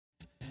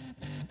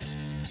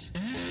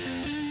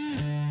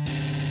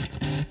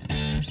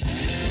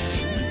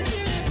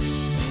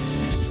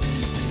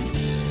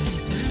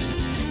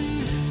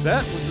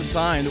That was the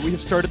sign that we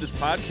have started this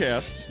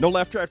podcast, No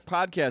Laugh Track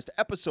Podcast,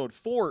 episode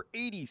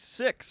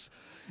 486.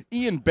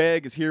 Ian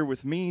Bagg is here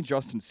with me,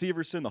 Justin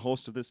Severson, the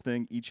host of this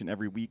thing each and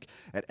every week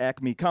at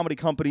Acme Comedy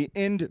Company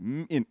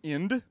in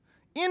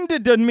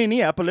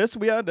Minneapolis.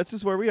 This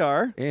is where we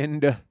are.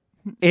 Inda.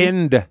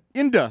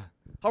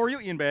 How are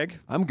you, Ian Bagg?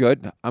 I'm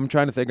good. I'm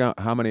trying to think out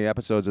how many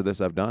episodes of this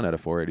I've done out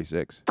of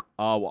 486.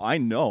 Well, I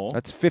know.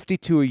 That's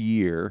 52 a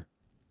year.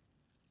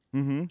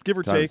 Give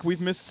or take.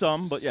 We've missed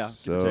some, but yeah,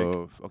 give or take.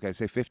 Okay,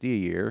 say 50 a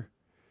year.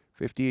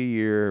 50 a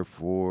year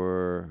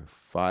for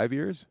 5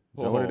 years? Is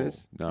that what it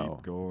is? No.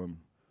 Keep going.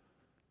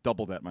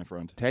 Double that, my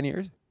friend. 10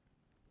 years?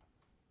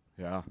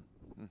 Yeah.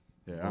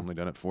 I've only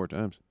done it 4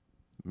 times.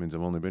 It means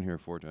I've only been here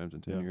 4 times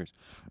in 10 years.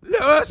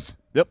 Lewis!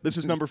 Yep, this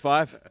is number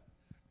 5.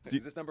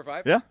 Is this number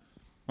 5? Yeah.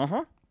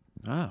 Uh-huh.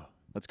 Oh.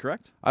 That's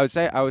correct.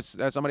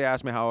 Somebody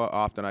asked me how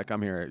often I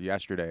come here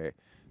yesterday,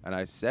 and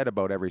I said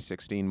about every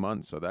 16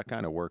 months, so that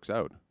kind of works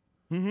out.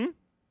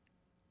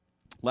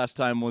 Last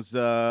time was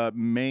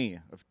May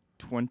of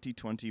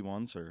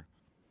 2021, sir.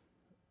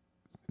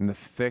 In the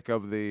thick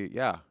of the,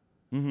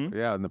 in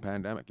the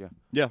pandemic,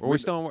 Yeah. We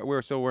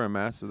were still wearing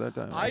masks at that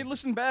time. I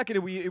listened back, and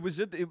it was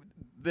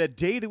that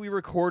day that we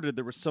recorded.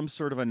 There was some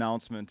sort of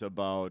announcement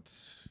about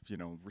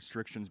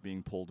restrictions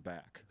being pulled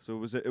back.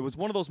 So it was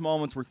one of those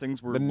moments where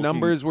things were. The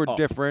numbers were up.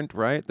 different,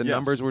 right? The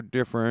numbers were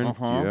different.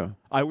 Yeah.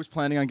 I was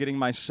planning on getting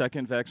my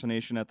second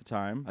vaccination at the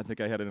time. I think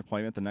I had an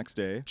appointment the next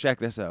day. Check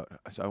this out.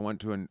 So I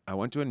went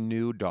to a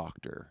new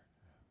doctor.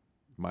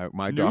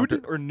 My Nude doctor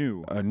or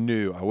new?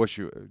 New. I wish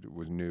it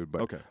was nude,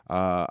 but okay.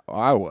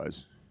 I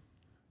was.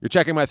 You're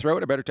checking my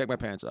throat? I better take my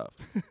pants off.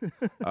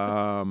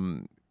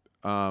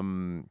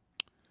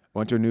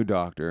 Went to a new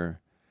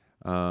doctor.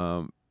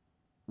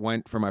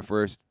 Went for my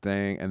first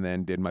thing and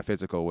then did my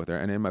physical with her.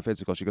 And in my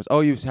physical, she goes, "Oh,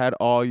 you've had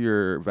all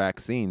your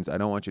vaccines. I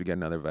don't want you to get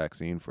another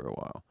vaccine for a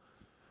while."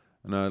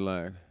 And I was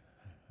like,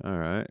 "All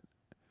right."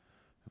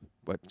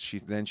 But she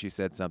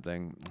said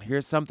something.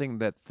 Here's something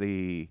that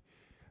the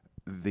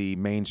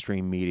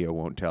mainstream media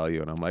won't tell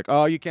you. And I'm like,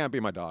 "Oh, you can't be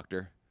my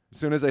doctor." As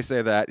soon as I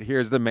say that,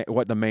 here's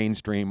what the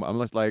mainstream. I'm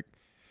just like,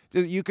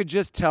 you could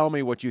just tell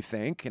me what you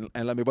think and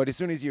let me. But as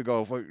soon as you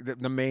go for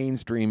the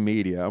mainstream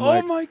media, I'm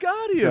like, my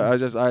God, Ian. So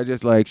I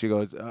just like, she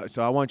goes,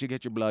 so I want you to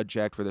get your blood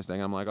checked for this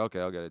thing. I'm like,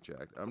 okay, I'll get it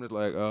checked. I'm just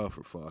like, oh,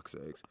 for fuck's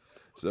sakes.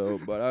 So,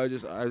 but I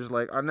just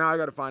like, now I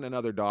got to find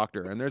another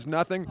doctor, and there's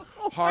nothing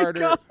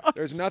harder.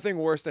 There's nothing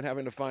worse than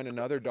having to find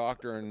another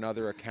doctor and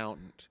another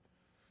accountant.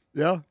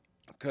 Yeah.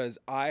 Because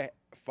I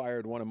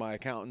fired one of my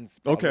accountants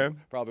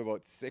probably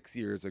about 6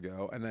 years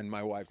ago, and then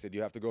my wife said,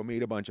 you have to go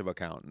meet a bunch of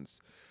accountants.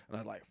 And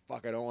I was like,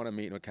 fuck, I don't want to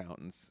meet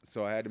accountants.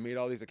 So I had to meet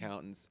all these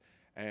accountants,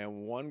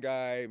 and one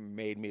guy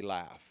made me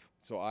laugh.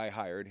 So I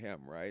hired him,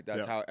 right?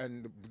 That's how,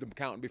 and the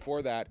accountant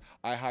before that,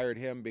 I hired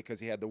him because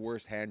he had the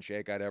worst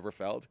handshake I'd ever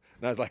felt.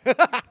 And I was like,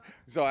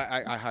 so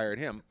I hired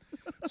him.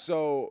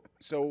 So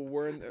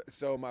we're in, at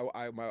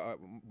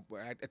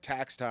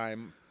tax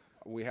time,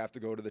 we have to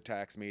go to the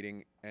tax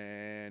meeting,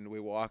 and we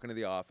walk into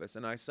the office,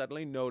 and I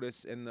suddenly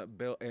notice in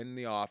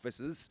the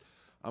offices,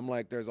 I'm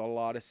like, there's a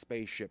lot of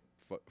spaceship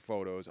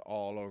photos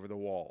all over the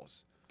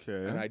walls.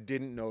 Okay. And I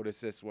didn't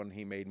notice this when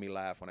he made me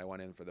laugh when I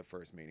went in for the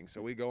first meeting.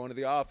 So we go into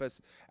the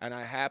office, and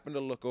I happen to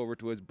look over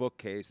to his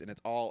bookcase, and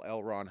it's all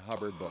L. Ron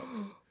Hubbard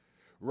books.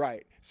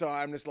 Right. So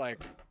I'm just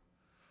like,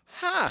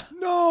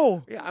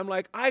 no. Yeah, I'm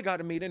like, I got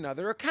to meet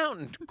another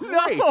accountant.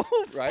 Great. No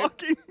right?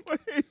 fucking way.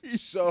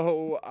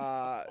 So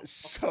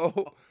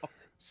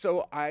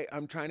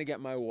I'm trying to get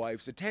my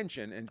wife's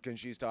attention, and because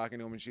she's talking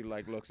to him, and she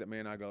like looks at me,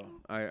 and I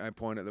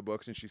point at the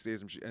books, and she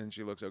sees them, and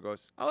she looks at,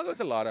 goes, "Oh, there's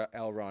a lot of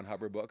L. Ron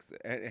Hubbard books,"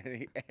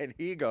 and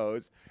he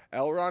goes,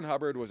 "L. Ron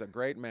Hubbard was a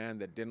great man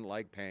that didn't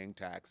like paying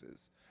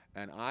taxes,"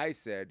 and I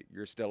said,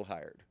 "You're still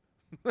hired."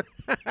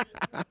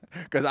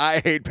 Because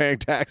I hate paying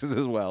taxes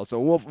as well.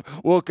 So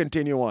we'll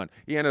continue on.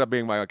 He ended up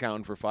being my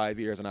accountant for 5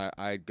 years, and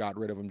I got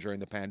rid of him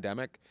during the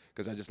pandemic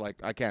because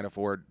I can't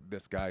afford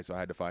this guy, so I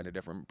had to find a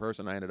different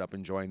person. I ended up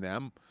enjoying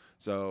them,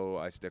 so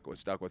I stuck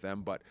with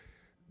them. But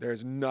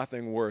there's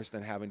nothing worse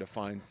than having to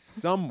find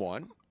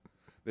someone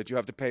that you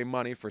have to pay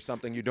money for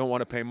something you don't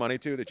want to pay money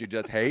to, that you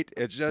just hate.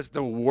 It's just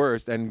the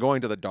worst. And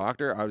going to the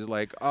doctor, I was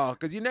like, oh,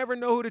 because you never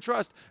know who to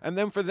trust. And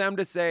then for them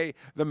to say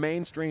the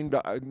mainstream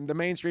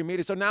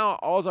media. So now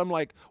I'm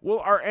like, well,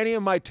 are any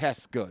of my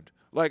tests good?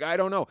 Like, I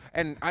don't know.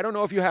 And I don't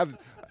know if you have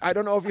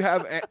on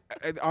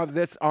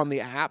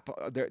the app.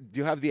 Do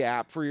you have the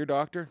app for your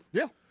doctor?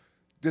 Yeah.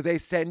 Do they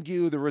send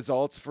you the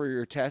results for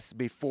your tests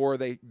before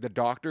the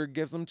doctor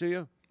gives them to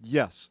you?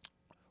 Yes.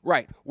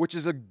 Right, which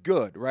is a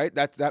good, right?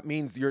 That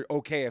means you're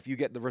okay if you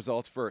get the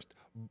results first.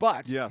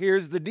 But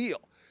Here's the deal.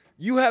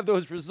 You have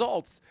those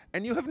results,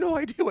 and you have no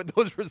idea what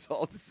those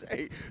results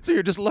say. So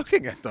you're just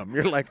looking at them.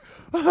 You're like,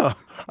 I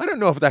don't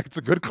know if that's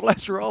a good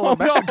cholesterol or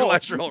bad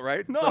cholesterol,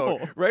 right? No.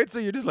 So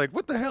you're just like,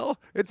 what the hell?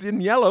 It's in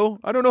yellow.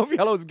 I don't know if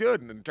yellow's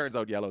good. And it turns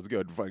out yellow's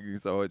good.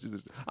 So it's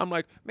just, I'm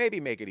like, maybe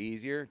make it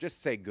easier.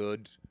 Just say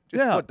good.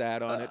 Just put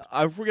that on it.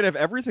 If we're going to have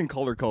everything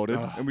color-coded,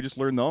 and we just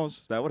learn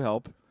those, that would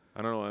help.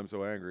 I don't know why I'm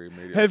so angry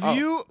immediately. Have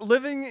you,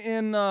 living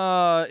in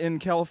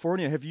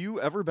California, have you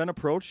ever been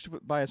approached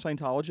by a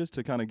Scientologist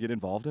to kind of get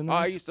involved in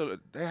this?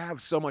 They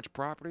have so much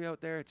property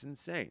out there. It's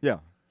insane. Yeah.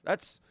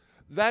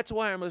 That's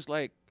why I'm just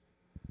like,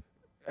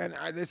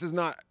 this is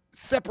not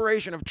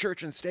separation of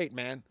church and state,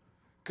 man,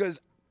 because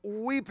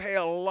we pay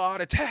a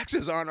lot of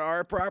taxes on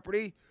our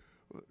property,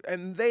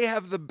 and they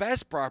have the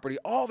best property.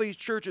 All these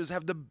churches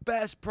have the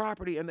best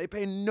property, and they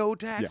pay no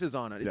taxes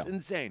on it. It's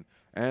insane.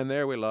 And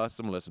there we lost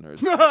some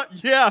listeners.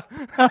 Yeah.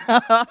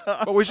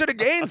 But we should have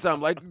gained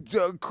some. Like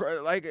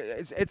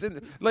it's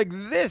like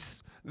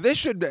this. This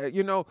should,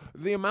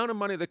 the amount of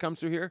money that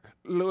comes through here,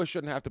 Lewis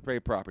shouldn't have to pay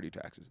property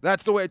taxes.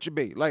 That's the way it should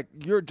be. Like,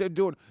 you're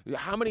doing,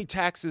 how many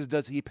taxes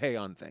does he pay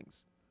on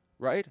things?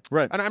 Right?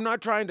 Right. And I'm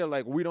not trying to,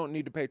 like, we don't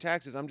need to pay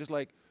taxes. I'm just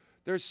like,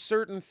 there's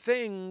certain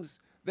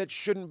things that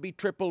shouldn't be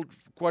tripled,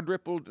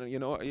 quadrupled.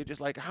 You're just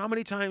like, how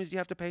many times do you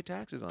have to pay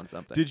taxes on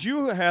something? Did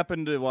you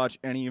happen to watch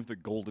any of the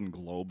Golden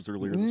Globes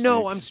earlier this No,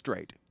 week? I'm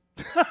straight.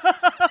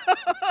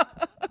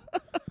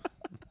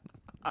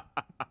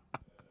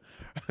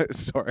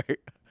 Sorry.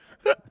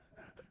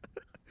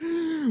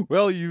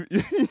 Well, you.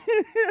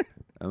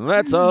 And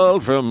that's all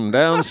from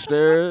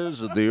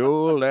downstairs at the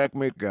old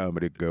Acme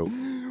Comedy Co.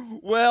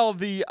 Well,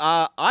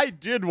 I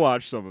did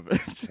watch some of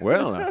it.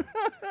 Well,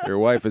 your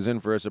wife is in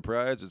for a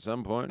surprise at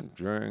some point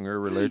during her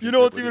relationship. You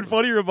know what's with even you.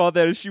 funnier about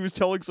that is she was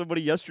telling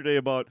somebody yesterday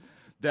about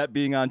that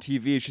being on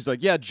TV. She's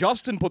like, yeah,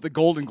 Justin put the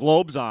Golden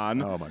Globes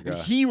on. Oh, my and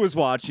God. he was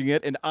watching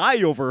it, and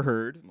I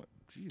overheard. I'm like,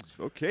 jeez,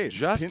 okay.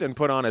 Justin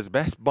put on his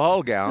best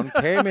ball gown,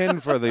 came in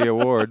for the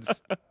awards,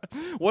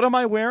 What am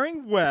I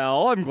wearing?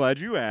 Well, I'm glad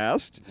you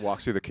asked.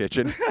 walks through the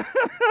kitchen,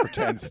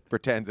 pretends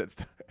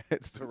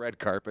it's the red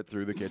carpet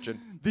through the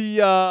kitchen.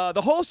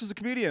 The host is a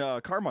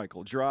comedian,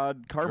 Carmichael,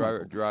 Gerard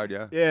Carmichael. Gerard,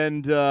 yeah.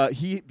 And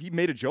he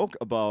made a joke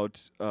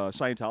about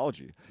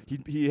Scientology.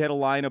 He had a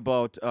line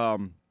about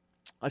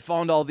I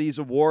found all these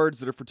awards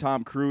that are for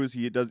Tom Cruise.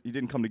 He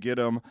didn't come to get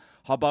them.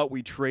 How about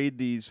we trade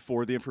these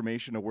for the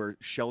information of where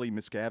Shelley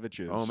Miscavige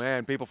is? Oh,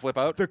 man, people flip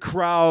out. The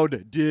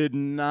crowd did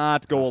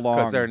not go along.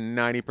 Because they're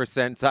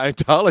 90%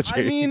 Scientology.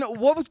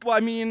 I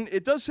mean,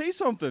 it does say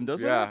something,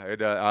 doesn't it?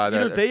 Yeah.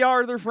 Either they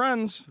are their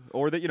friends,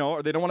 or that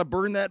or they don't want to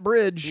burn that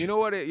bridge. You know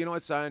what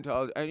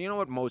Scientology, and you know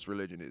what most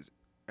religion is,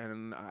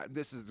 and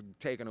this is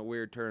taking a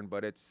weird turn,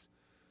 but it's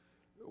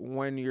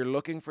when you're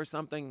looking for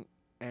something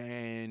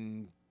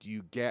and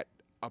you get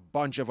a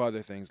bunch of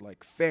other things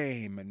like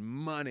fame and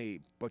money,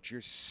 but you're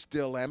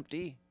still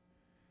empty.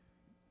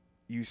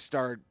 You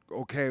start,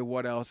 okay,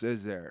 what else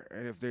is there?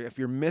 And if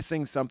you're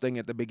missing something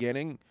at the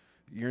beginning,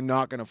 you're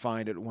not gonna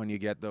find it when you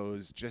get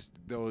the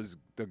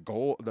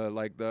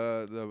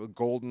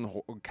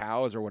golden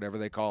cows or whatever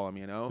they call them.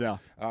 Yeah.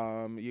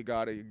 You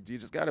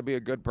just gotta be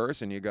a good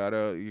person. You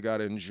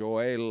gotta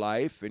enjoy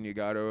life, and you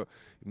gotta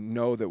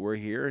know that we're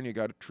here, and you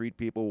gotta treat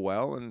people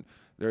well. And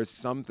there's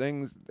some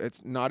things.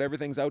 It's not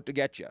everything's out to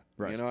get you.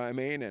 Right. You know what I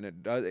mean? And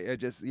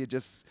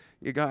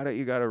you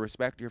gotta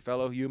respect your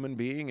fellow human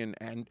being,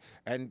 and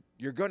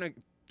you're gonna.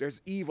 There's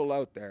evil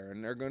out there,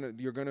 and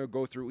you're gonna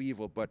go through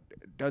evil, but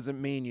it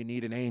doesn't mean you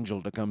need an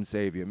angel to come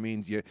save you. It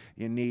means you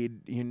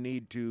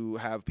need to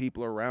have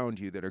people around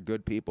you that are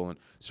good people, and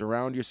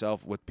surround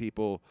yourself with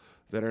people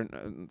that are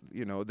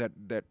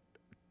that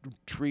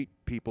treat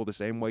people the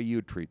same way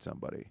you'd treat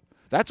somebody.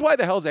 That's why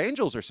the Hells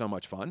Angels are so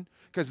much fun,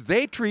 because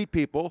they treat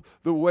people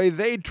the way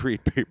they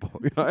treat people.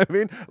 You know what I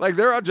mean? Like,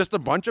 they're just a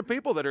bunch of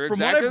people that are From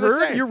exactly what I've the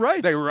heard, same. you're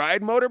right. They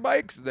ride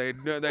motorbikes. They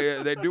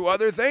do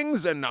other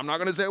things, and I'm not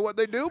going to say what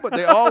they do, but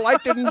they all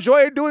like to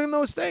enjoy doing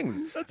those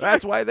things.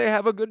 That's why they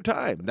have a good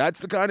time. That's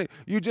the kind of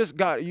you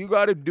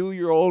got to do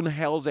your own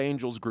Hells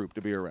Angels group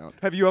to be around.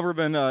 Have you ever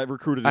been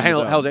recruited? into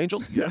them? Hells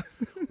Angels? Yeah.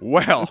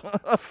 Well,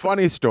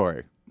 funny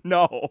story.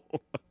 No.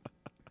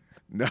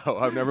 No,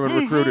 I've never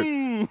been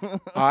recruited.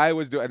 I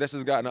was doing. This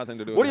has got nothing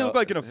to do. What with do you look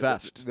like in a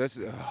vest?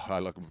 I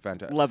look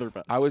fantastic. Leather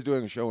vest. I was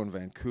doing a show in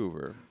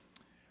Vancouver,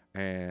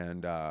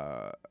 and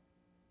I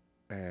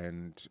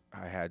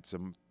had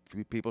some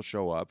people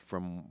show up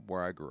from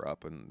where I grew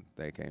up, and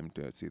they came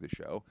to see the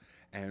show.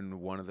 And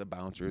one of the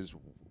bouncers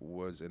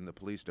was in the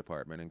police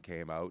department and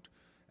came out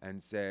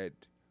and said,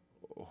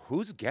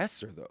 "Whose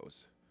guests are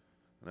those?"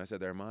 And I said,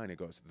 "They're mine." He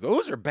goes,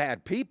 "Those are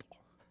bad people.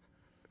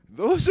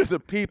 Those are the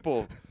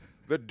people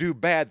that do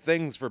bad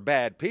things for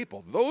bad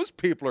people. Those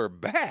people are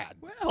bad."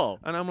 Well.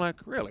 And I'm like,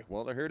 really?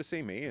 Well, they're here to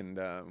see me, and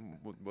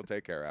we'll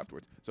take care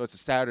afterwards. So it's a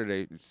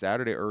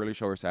Saturday early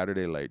show or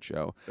Saturday late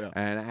show. Yeah.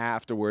 And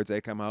afterwards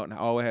they come out and,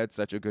 "Oh, I had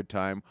such a good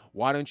time.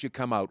 Why don't you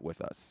come out with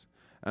us?"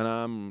 And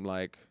I'm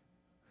like,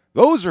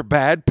 those are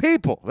bad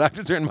people. That's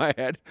what's in my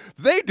head.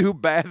 They do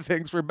bad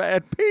things for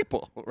bad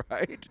people,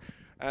 right?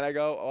 And I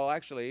go, "Well,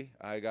 actually,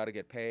 I got to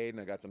get paid, and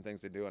I got some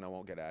things to do, and I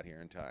won't get out here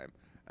in time."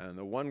 And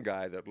the one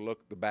guy that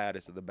looked the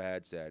baddest of the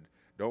bad said,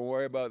 "Don't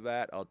worry about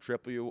that. I'll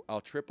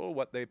triple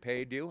what they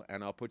paid you,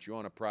 and I'll put you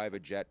on a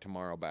private jet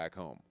tomorrow back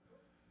home."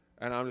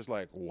 And I'm just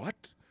like, "What?"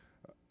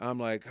 I'm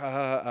like,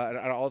 and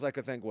all I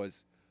could think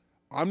was,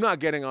 I'm not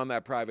getting on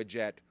that private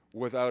jet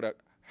without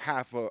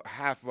half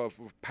a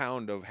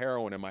pound of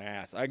heroin in my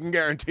ass. I can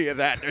guarantee you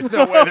that. There's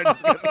no way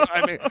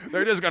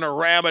they're just gonna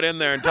ram it in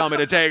there and tell me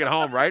to take it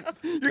home, right?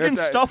 You're getting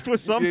stuffed with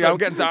something. Yeah, I'm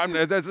getting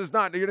something. This is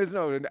not. There's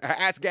no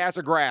ass, gas,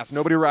 or grass.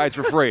 Nobody rides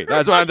for free.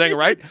 That's what I'm thinking,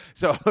 right?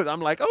 So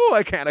I'm like, oh,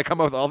 I can't. I come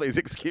up with all these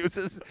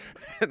excuses,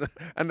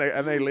 and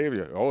they leave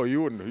you. Oh,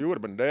 you would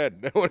have been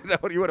dead.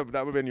 That would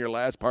have been your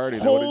last party.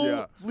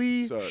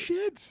 Holy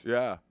shit!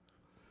 Yeah.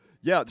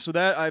 Yeah, so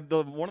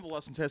one of the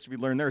lessons has to be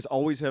learned there is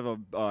always have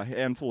a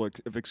handful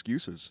of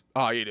excuses.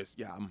 Oh, you just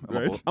I'm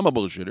Right? I'm a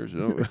bullshitter.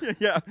 So.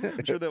 Yeah,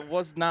 I'm sure that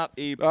was not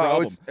a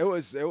problem. It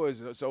was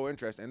so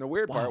interesting. And the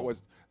weird part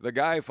was the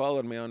guy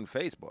followed me on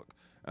Facebook.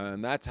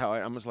 And that's how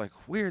I was like,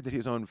 weird that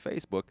he's on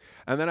Facebook.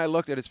 And then I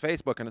looked at his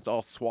Facebook, and it's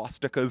all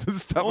swastikas and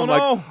stuff. Oh, I'm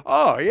no. like,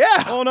 oh,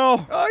 yeah. Oh,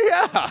 no. Oh,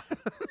 yeah.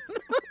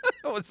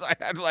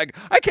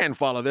 I can't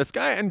follow this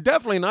guy and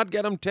definitely not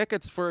get him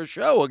tickets for a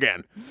show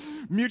again.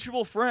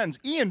 Mutual friends.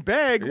 Ian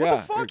Bagg. What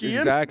the fuck, Ian?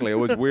 Exactly. It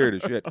was weird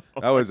as shit.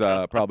 That was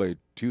probably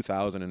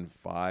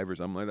 2005 or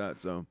something like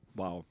that. So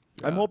Wow.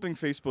 Yeah. I'm hoping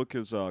Facebook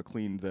has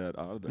cleaned that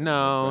out of there.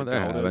 No, I they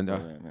doubt haven't. it.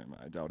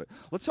 I doubt it.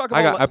 Let's talk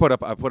about. I put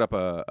up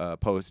a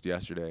post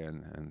yesterday,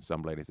 and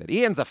some lady said,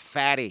 "Ian's a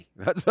fatty."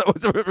 That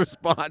was the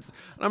response,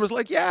 and I was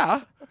like,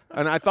 "Yeah,"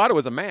 and I thought it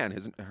was a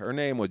man. Her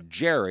name was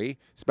Jerry,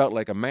 spelled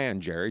like a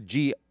man, Jerry,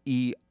 Gerry.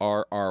 Oh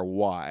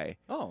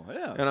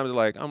yeah. And I'm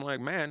like,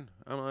 man,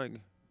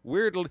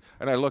 weird.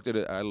 And I looked at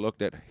it. I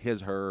looked at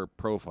her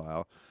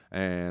profile.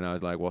 And I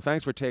was like, well,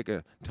 thanks for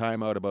taking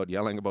time out about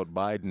yelling about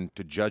Biden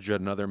to judge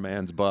another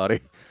man's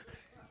body.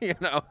 And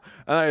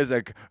I was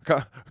like,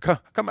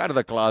 come out of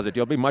the closet.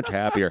 You'll be much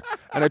happier.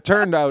 And it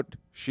turned out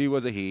she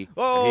was a he,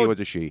 and he was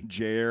a she.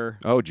 Jer.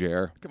 Oh,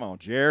 Jer. Come on,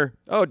 Jer.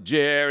 Oh,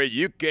 Jerry,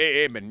 you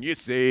came and you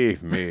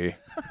saved me.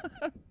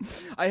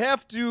 I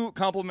have to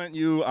compliment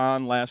you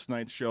on last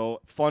night's show.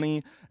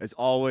 Funny as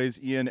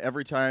always, Ian.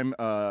 Every time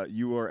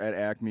you are at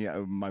Acme,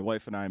 my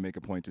wife and I make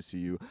a point to see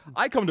you.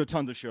 I come to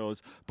tons of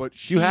shows, but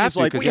she's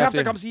like, we have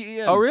to come see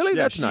Ian. Oh, really?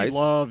 Yeah, That's she nice.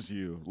 Loves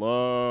you.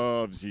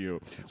 Loves you.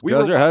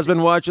 Because her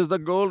husband watches the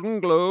Golden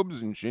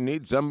Globes, and she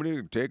needs somebody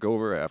to take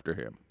over after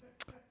him.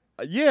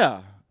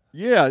 Yeah.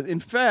 In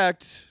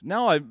fact,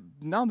 now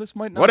this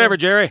might not. Whatever,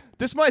 Jerry.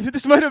 This might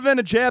have been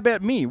a jab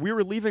at me. We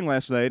were leaving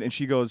last night, and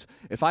she goes,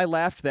 "If I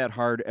laughed that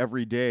hard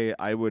every day,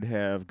 I would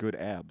have good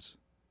abs."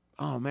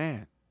 Oh,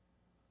 man.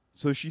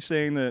 So she's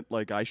saying that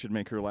like I should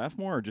make her laugh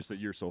more, or just that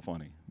you're so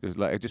funny.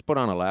 Just put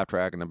on a laugh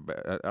track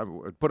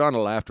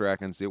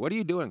and see, what are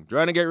you doing?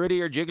 Trying to get rid of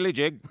your jiggly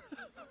jig?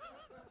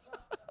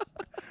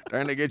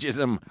 Trying to get you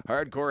some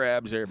hardcore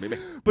abs here, baby.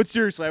 But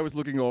seriously, I was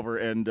looking over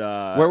and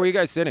where were you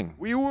guys sitting?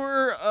 We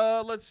were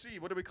let's see,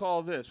 what do we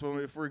call this?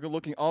 If we're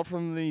looking out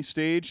from the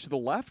stage to the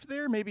left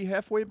there, maybe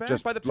halfway back,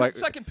 Just by the like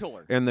second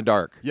pillar. In the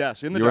dark.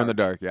 Yes, in the you dark. were in the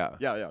dark, yeah.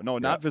 Yeah. No,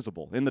 not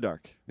visible. In the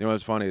dark. You know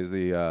what's funny is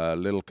the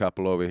little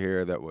couple over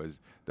here that was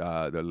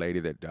the lady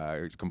that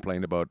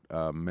complained about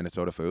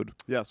Minnesota food.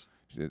 Yes.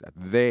 I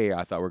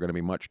thought were going to be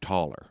much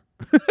taller.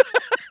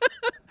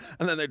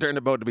 And then they turned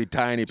out to be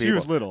tiny people. She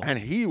was little. And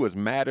he was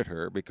mad at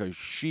her because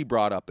she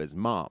brought up his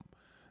mom.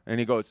 And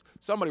he goes,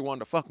 somebody wanted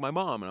to fuck my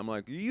mom. And I'm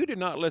like, you did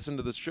not listen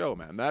to this show,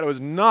 man. That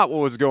was not what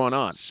was going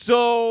on.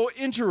 So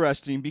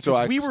interesting,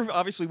 because we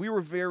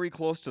were very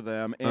close to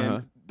them,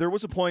 and there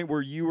was a point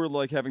where you were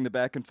like having the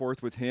back and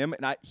forth with him,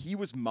 and he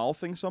was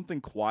mouthing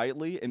something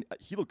quietly, and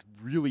he looked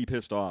really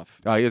pissed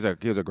off. Oh, he was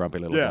a grumpy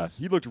little ass.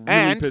 He looked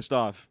really pissed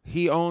off.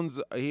 He owns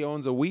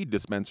a weed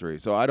dispensary,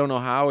 so I don't know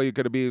how he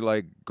could be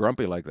like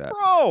grumpy like that.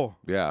 Bro.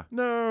 Yeah.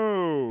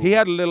 No. He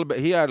had a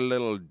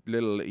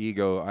little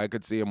ego. I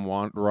could see him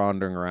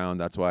wandering around.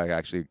 That's why I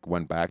actually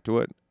went back to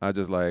it. I was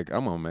just like,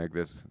 I'm gonna make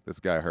this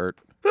guy hurt.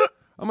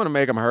 I'm gonna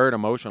make him hurt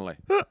emotionally.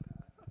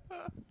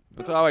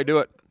 That's how I do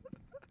it.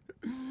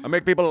 I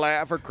make people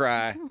laugh or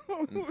cry,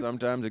 and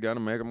sometimes you gotta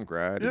make them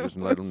cry to just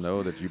let them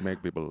know that you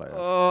make people laugh.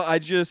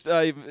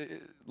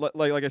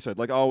 Like I said,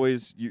 like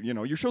always, you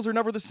know, your shows are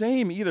never the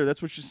same either.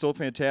 That's what's just so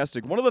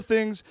fantastic. One of the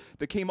things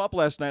that came up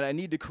last night, I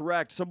need to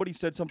correct. Somebody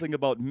said something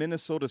about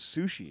Minnesota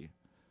sushi.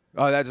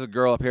 Oh, that's a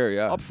girl up here,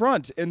 yeah. Up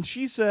front, and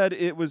she said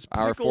it was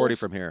pickles, hour 40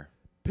 from here.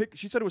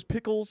 She said it was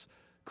pickles,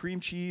 cream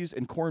cheese,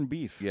 and corned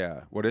beef.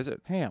 Yeah. What is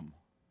it? Ham.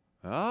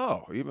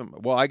 Oh,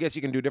 well, I guess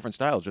you can do different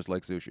styles just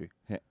like sushi.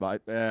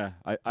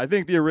 I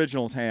think the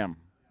original's ham.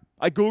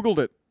 I Googled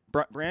it.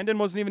 Brandon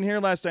wasn't even here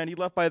last night. He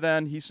left by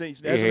then. He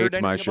hasn't heard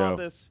anything my show. about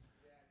this.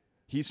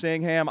 He's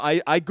saying ham. I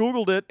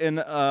Googled it,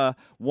 and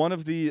one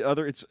of the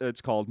other,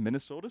 it's called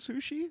Minnesota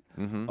sushi,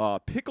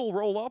 pickle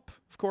roll-up,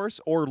 of course,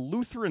 or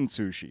Lutheran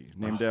sushi,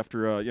 named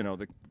after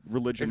the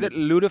religion. Is it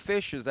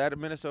lutefisk? Is that a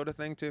Minnesota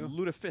thing too?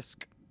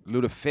 Lutefisk.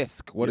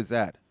 Lutefisk. What is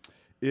that?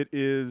 It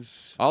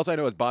is. All I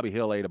know is Bobby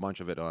Hill ate a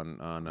bunch of it on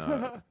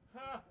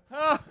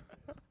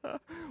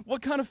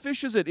What kind of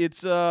fish is it?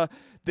 It's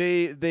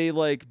they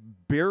like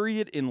bury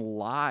it in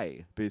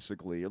lye,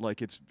 basically.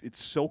 Like it's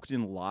soaked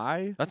in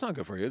lye. That's not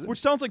good for you, is it? Which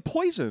sounds like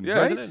poison, Yeah,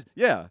 right? isn't it?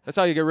 Yeah. That's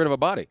how you get rid of a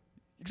body.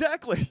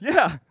 Exactly.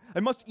 Yeah.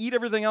 I must eat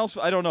everything else.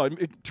 I don't know.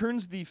 It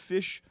turns the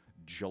fish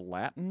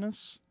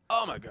gelatinous.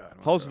 Oh my God.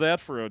 How's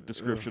that for a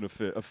description of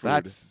food?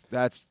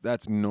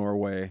 That's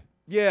Norway.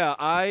 Yeah,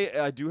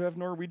 I do have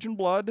Norwegian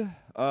blood.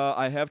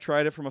 I have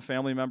tried it from a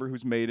family member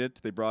who's made it.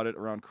 They brought it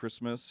around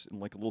Christmas in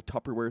like a little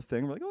Tupperware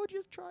thing. We're like, oh,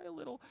 just try a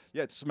little.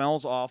 Yeah, it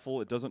smells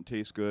awful. It doesn't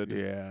taste good.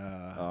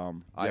 Yeah.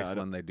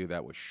 Iceland, they do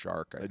that with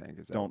shark, I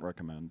think. Don't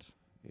recommend.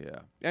 Yeah.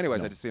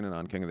 Anyways, I just seen it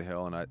on King of the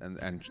Hill, and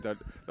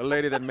the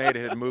lady that made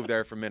it had moved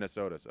there from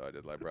Minnesota, so I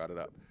just like brought it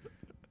up.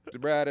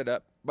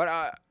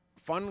 But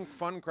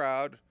fun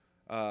crowd.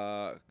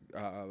 Row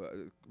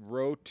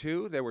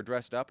 2, they were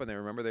dressed up, and they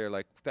were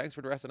like, thanks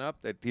for dressing up.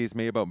 They teased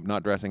me about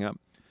not dressing up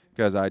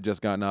because I had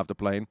just gotten off the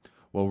plane.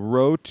 Well,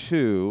 row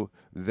 2,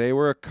 they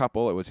were a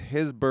couple. It was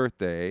his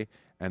birthday,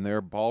 and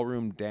they're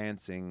ballroom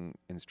dancing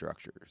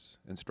instructors.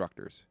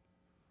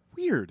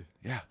 Weird.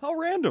 Yeah. How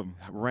random.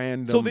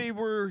 Random. So they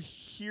were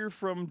here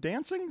from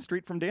dancing,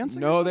 straight from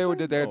dancing? No, or they were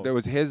something? there. There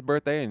was his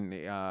birthday, and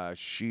they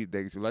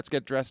said, let's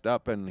get dressed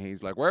up, and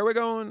he's like, where are we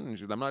going? And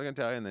she's, I'm not gonna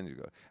tell you. And then you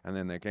go, and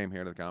then they came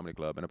here to the comedy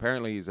club, and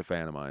apparently he's a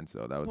fan of mine,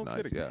 so that was No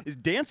nice. kidding. Yeah. Is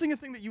dancing a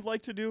thing that you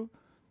like to do?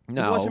 When's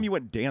No. the last time you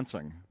went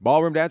dancing?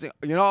 Ballroom dancing.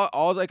 You know,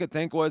 all I could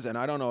think was, and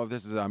I don't know if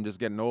this is, I'm just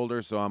getting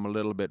older, so I'm a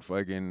little bit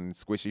fucking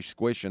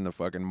squish in the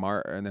fucking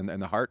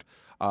and the heart.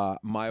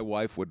 My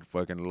wife would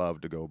fucking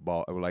love to go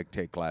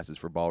take classes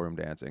for ballroom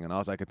dancing, and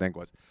all I could think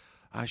was,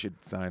 I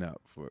should sign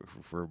up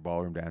for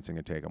ballroom dancing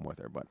and take them with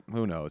her. But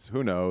who knows?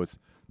 Who knows?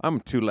 I'm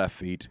 2 left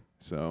feet,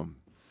 so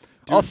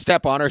I'll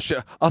step on her.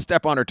 I'll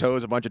step on her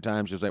toes a bunch of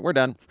times. She's like, "We're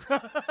done.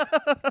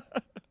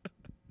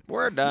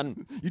 We're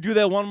done." You do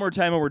that one more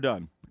time and we're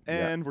done.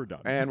 Yeah. And we're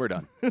done. And we're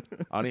done. I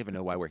don't even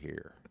know why we're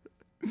here.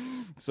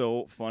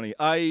 So funny.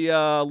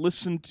 I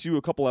listened to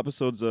a couple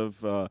episodes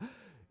of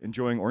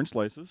Enjoying Orange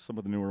Slices, some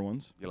of the newer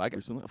ones. You like it?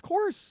 Recently. Of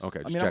course. Okay,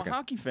 I just mean, I'm checking. a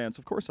hockey fan, so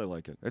of course I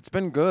like it. It's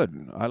been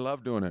good. I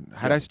love doing it.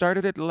 Had I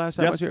started it the last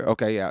time I was here?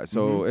 Okay, yeah.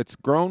 So it's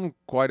grown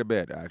quite a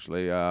bit,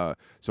 actually.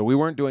 So we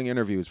weren't doing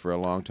interviews for a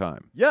long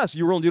time. Yes,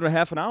 you were only doing a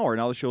half an hour.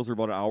 Now the shows are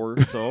about an hour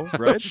or so,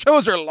 right? The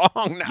shows are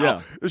long now.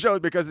 Yeah. The shows,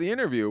 because the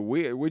interview,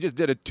 we just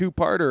did a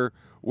 2-parter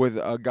with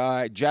a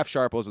guy. Jeff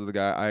Sharples is the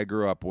guy I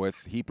grew up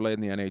with. He played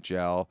in the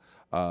NHL.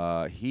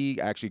 He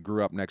actually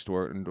grew up next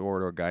door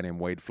to a guy named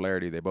Wade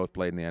Flaherty. They both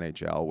played in the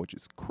NHL, which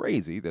is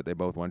crazy that they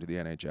both went to the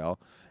NHL.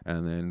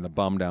 And then the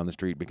bum down the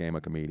street became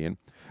a comedian.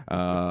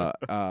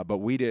 But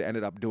we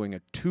ended up doing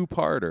a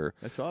 2-parter.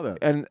 I saw that.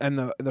 And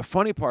the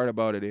funny part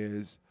about it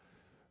is,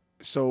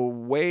 so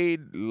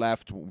Wade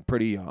left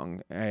pretty young,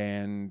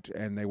 and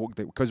they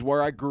because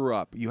where I grew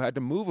up, you had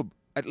to move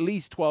at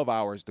least 12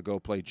 hours to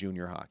go play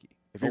junior hockey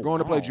if you're going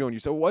to play junior.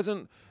 So it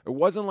wasn't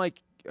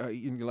like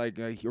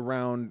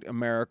around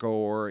America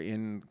or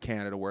in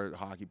Canada where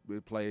hockey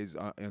plays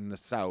in the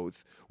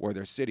South, where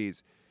there's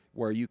cities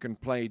where you can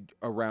play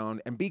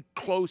around and be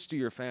close to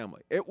your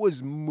family. It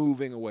was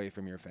moving away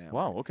from your family.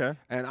 Wow, okay.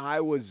 And I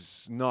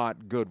was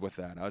not good with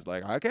that. I was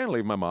like, I can't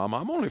leave my mom.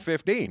 I'm only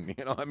 15.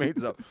 You know what I mean?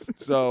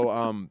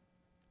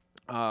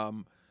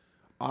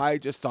 I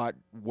just thought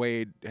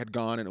Wade had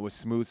gone and it was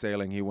smooth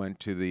sailing. He went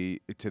to the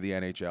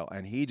NHL,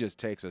 and he just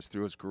takes us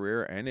through his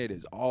career, and it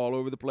is all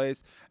over the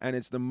place. And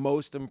it's the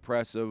most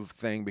impressive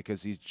thing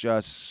because he's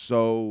just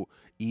so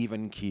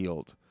even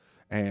keeled.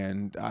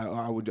 And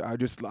I would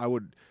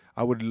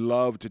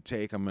love to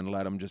take him and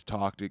let him just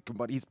talk to.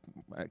 But he's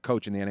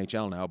coaching the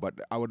NHL now.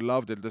 But I would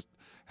love to just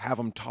have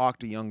him talk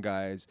to young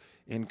guys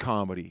in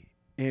comedy.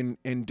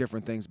 In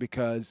different things,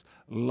 because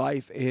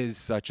life is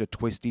such a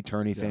twisty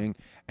turny thing,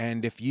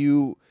 and if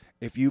you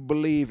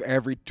believe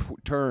every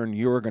turn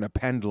you're going to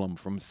pendulum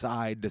from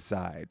side to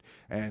side,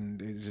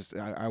 and it's just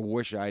I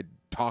wish I'd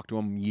talked to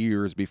him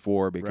years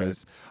before,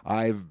 because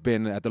I've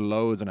been at the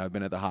lows and I've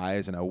been at the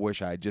highs, and I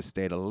wish I'd just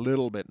stayed a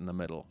little bit in the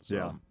middle.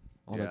 So.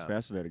 Oh, that's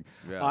fascinating.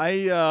 Yeah.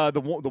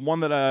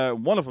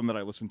 One of them that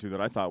I listened to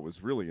that I thought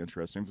was really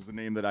interesting was the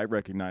name that I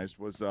recognized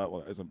was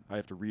I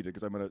have to read it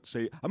because I'm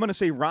gonna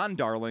say Ron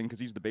Darling because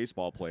he's the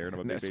baseball player and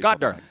I'm a big Scott baseball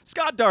Darling. fan.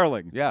 Scott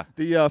Darling. Yeah.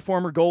 The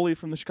former goalie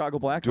from the Chicago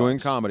Blackhawks. Doing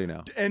comedy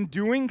now. And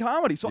doing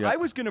comedy. So Yeah. I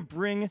was gonna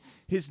bring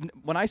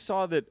when I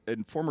saw that a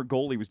former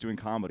goalie was doing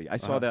comedy. I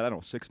saw that I don't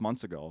know 6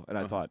 months ago, and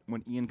I thought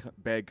when Ian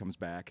Bagg comes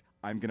back,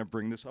 I'm gonna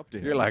bring this up to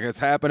him. You're like, it's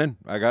happening.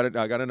 I got it.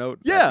 I got a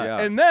note. Yeah,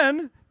 and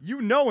then you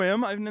know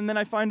him, and then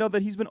I find out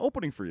that he's been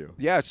opening for you.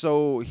 Yeah,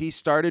 so he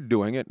started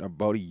doing it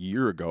about a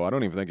year ago. I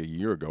don't even think a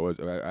year ago.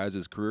 As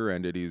his career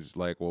ended, he's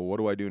like, well, what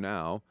do I do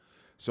now?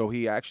 So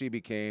he actually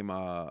became,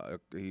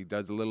 he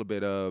does a little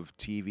bit of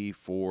TV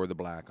for the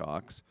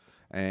Blackhawks,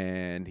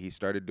 and he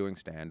started doing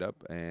stand-up,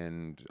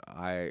 and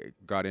I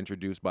got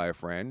introduced by a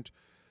friend.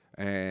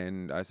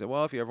 And I said,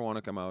 well, if you ever want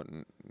to come out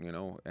and,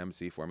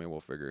 MC for me,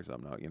 we'll figure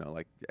something out.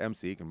 Like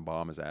MC can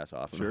bomb his ass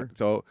off. Sure.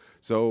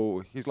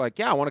 So he's like,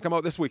 yeah, I want to come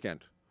out this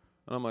weekend.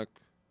 And I'm like,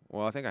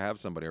 well, I think I have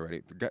somebody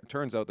already.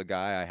 Turns out the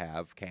guy I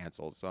have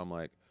canceled. So I'm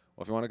like,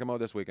 well, if you want to come out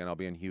this weekend, I'll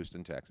be in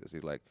Houston, Texas.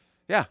 He's like,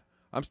 yeah,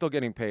 I'm still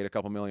getting paid a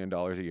couple $1 million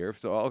a year,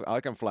 so I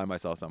can fly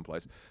myself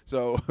someplace.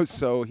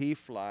 So he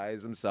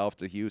flies himself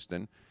to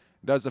Houston.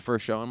 Does the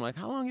first show. I'm like,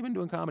 how long have you been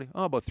doing comedy?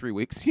 Oh, about 3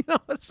 weeks. You know,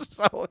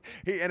 so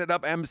he ended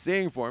up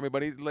emceeing for me,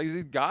 but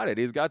he's got it.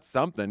 He's got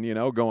something, you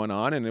know, going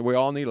on, and we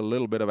all need a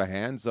little bit of a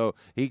hand. So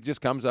he just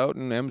comes out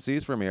and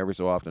emcees for me every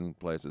so often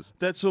places.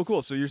 That's so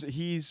cool. So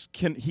he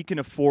can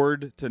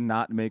afford to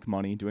not make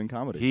money doing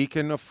comedy. He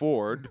can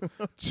afford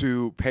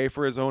to pay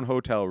for his own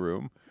hotel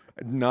room,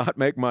 not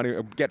make money,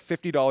 get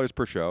 $50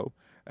 per show.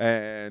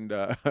 And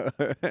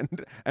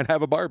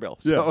have a bar bill.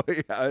 So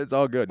yeah, it's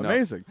all good.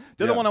 Amazing.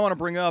 The other one I want to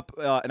bring up,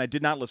 and I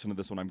did not listen to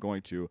this one. I'm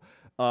going to,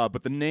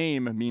 but the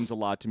name means a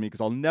lot to me because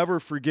I'll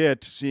never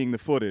forget seeing the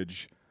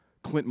footage.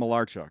 Clint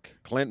Malarchuk.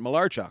 Clint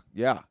Malarchuk.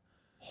 Yeah.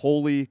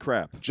 Holy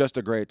crap. Just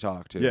a great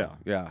talk too. Yeah.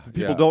 Yeah. So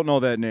people don't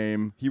know that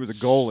name. He was a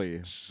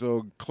goalie.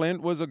 So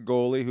Clint was a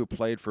goalie who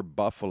played for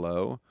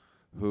Buffalo,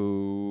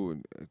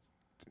 who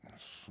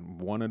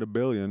won it $1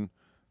 billion,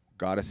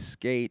 got a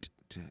skate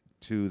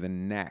to the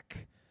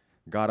neck.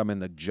 Got him in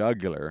the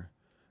jugular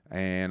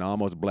and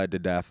almost bled to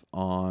death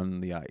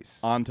on the ice.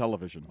 On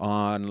television.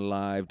 On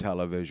live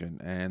television.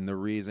 And the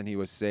reason he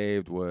was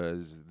saved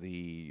was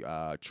the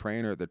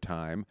trainer at the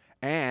time.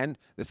 And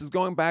this is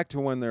going back to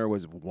when there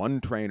was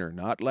one trainer,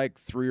 not like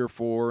 3 or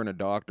 4 and a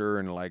doctor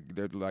and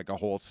like a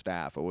whole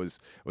staff. It was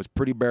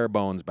pretty bare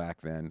bones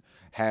back then.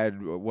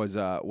 Was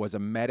a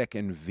medic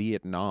in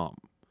Vietnam,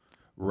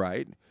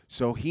 right?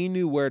 So he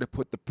knew where to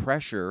put the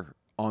pressure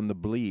on the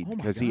bleed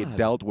because he had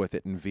dealt with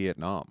it in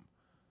Vietnam.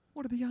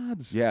 What are the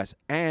odds? Yes,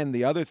 and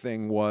the other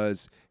thing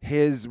was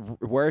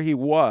where he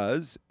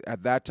was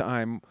at that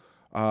time.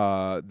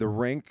 The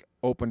rink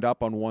opened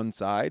up on one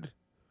side,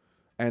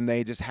 and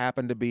they just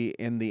happened to be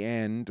in the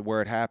end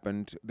where it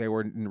happened. They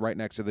were right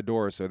next to the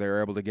door, so they were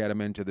able to get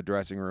him into the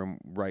dressing room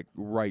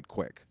right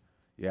quick.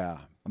 Yeah,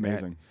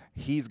 amazing. Man,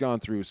 he's gone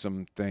through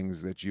some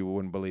things that you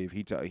wouldn't believe.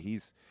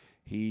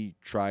 He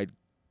tried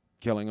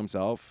killing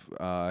himself.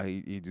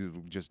 He's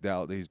just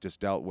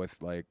dealt with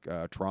like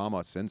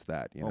trauma since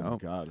that, you know. Oh my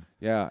God.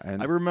 Yeah,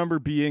 and I remember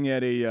being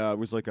at it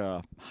was like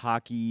a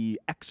hockey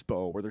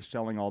expo where they're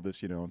selling all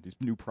this, you know, these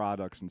new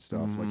products and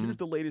stuff. Like here's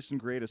the latest and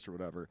greatest or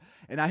whatever.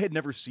 And I had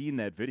never seen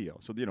that video.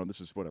 So, you know, this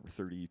is whatever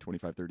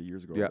 25, 30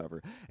 years ago or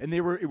whatever. And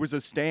it was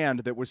a stand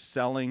that was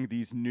selling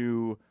these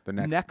new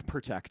neck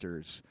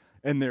protectors.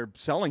 And their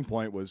selling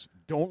point was,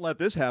 don't let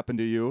this happen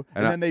to you.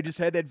 And then they just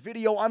had that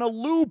video on a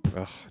loop.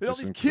 Ugh, and all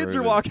these kids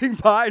are walking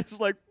by. It's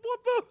like, what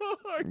the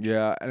heck?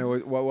 Yeah, and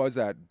what was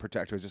that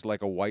protector? It was just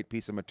like a white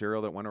piece of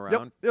material that went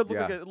around? Yep.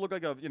 It looked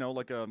like a, you know,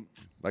 like a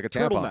turtleneck.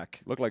 Turtleneck.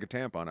 Looked like a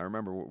tampon. I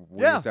remember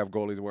we used to have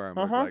goalies wear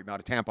them. Like not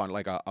a tampon,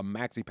 like a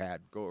maxi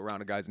pad go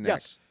around a guy's neck.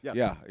 Yes.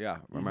 Yeah. I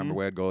remember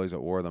we had goalies that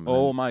wore them.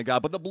 Oh, my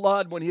God. But the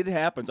blood, when it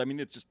happens, I mean,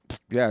 it's just...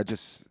 Yeah,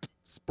 just...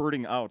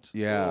 spurting out.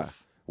 Yeah.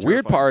 Oof.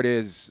 Weird part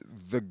is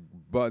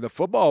the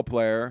football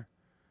player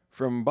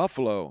from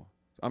Buffalo.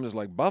 I'm just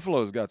like,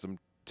 Buffalo's got some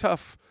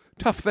tough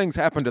things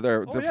happen to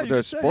their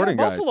sporting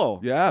guys. Buffalo.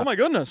 Yeah. Oh my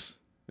goodness.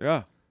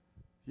 Yeah.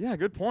 Yeah.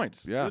 Good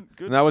point. Yeah.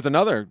 Good. And that was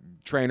another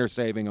trainer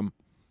saving him.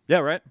 Yeah.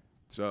 Right.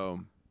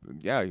 So,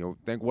 yeah, you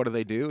think, what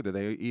do? Do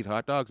they eat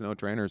hot dogs? No,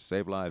 trainers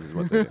save lives is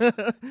what they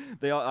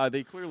do.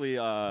 They clearly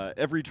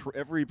every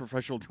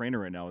professional trainer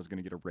right now is going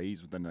to get a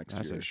raise within the next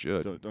year. Yes, they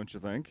should. Don't you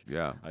think?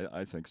 Yeah.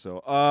 I think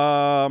so.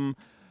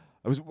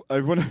 I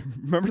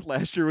remember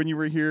last year when you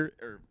were here,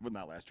 or well,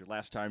 not last year,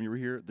 last time you were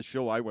here, the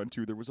show I went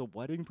to, there was a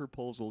wedding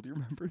proposal. Do you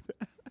remember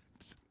that?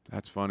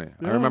 That's funny.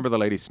 Yeah. I remember the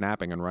lady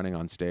snapping and running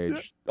on stage.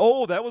 Yeah.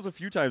 Oh, that was a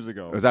few times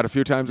ago. Was that a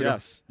few times ago?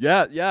 Yes.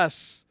 Yeah.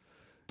 Yes.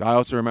 I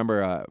also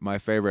remember my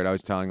favorite. I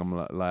was telling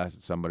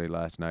somebody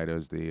last night. It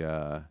was they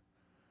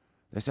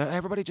said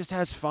everybody just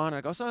has fun.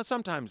 I go, so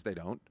sometimes they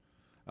don't.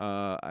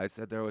 I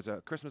said there was a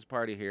Christmas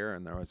party here,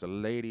 and there was a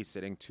lady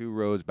sitting 2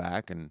 rows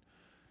back, and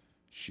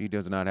she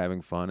was not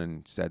having fun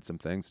and said some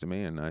things to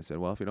me. And I said,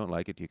 well, if you don't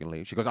like it, you can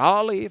leave. She goes,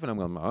 I'll leave. And I'm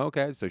going, oh,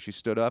 okay. So she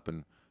stood up,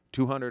 and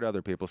 200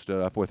 other people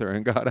stood up with her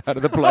and got out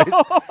of the place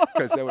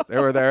because they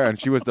were there, and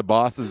she was the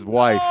boss's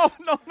wife.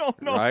 No,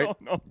 right?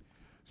 No.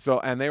 So,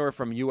 and they were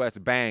from U.S.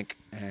 Bank,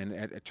 and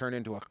it turned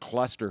into a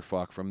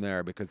clusterfuck from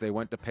there because they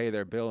went to pay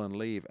their bill and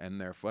leave, and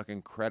their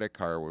fucking credit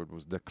card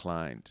was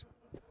declined.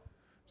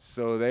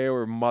 So they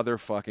were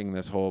motherfucking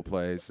this whole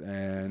place,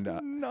 and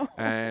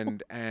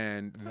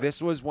and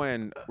this was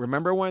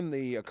remember when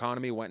the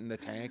economy went in the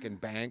tank and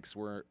banks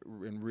were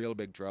in real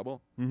big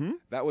trouble? Mm-hmm.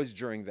 That was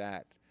during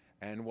that.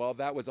 And while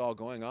that was all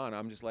going on,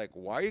 I'm just like,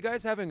 why are you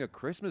guys having a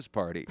Christmas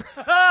party?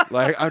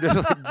 Like, I'm just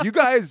like, you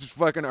guys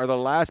fucking are the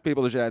last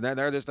people to shit. And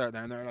they're just there,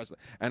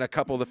 and a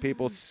couple of the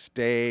people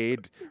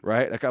stayed,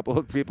 right? A couple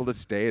of people that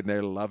stayed, and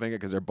they're loving it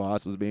because their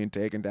boss was being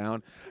taken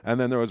down. And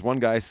then there was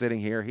one guy sitting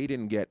here. He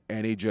didn't get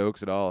any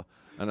jokes at all.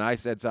 And I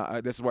said,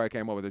 this is where I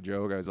came up with a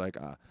joke. I was like,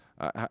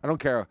 I don't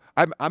care.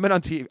 I've been on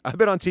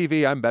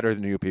TV. I'm better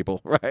than you people,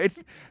 right?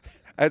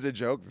 As a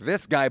joke.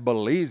 This guy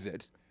believes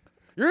it.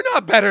 You're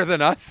not better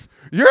than us.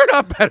 You're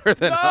not better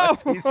than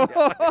us.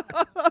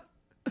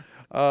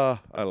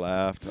 I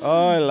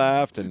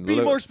laughed. And Be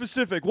more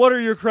specific. What are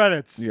your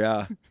credits?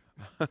 Yeah.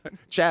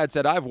 Chad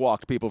said, I've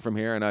walked people from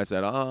here. And I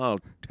said, I'll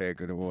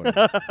take it away.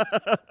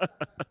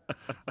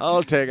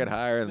 I'll take it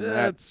higher than that.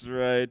 That's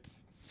right.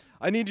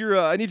 I need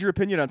your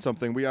opinion on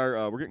something.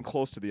 We're getting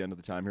close to the end of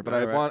the time here, but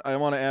All right. I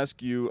want to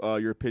ask you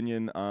your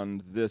opinion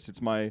on this.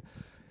 It's my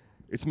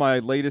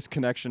latest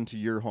connection to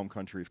your home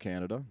country of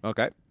Canada.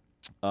 Okay.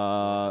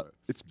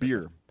 It's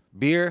beer.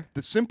 Beer.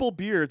 The simple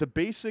beer, the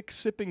basic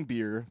sipping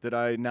beer that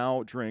I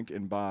now drink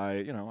and buy,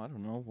 I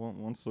don't know,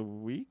 once a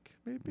week,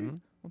 maybe?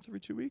 Once every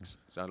 2 weeks?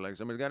 Sounds like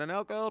somebody's got an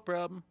alcohol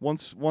problem.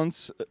 Once in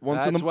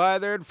That's why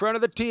they're in front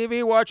of the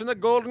TV watching the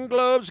Golden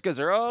Globes, because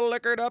they're all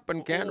liquored up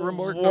and can't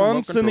remote.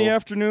 Once in the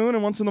afternoon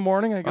and once in the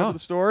morning I go to the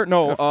store.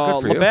 No,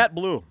 good for you. Labatt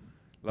Blue.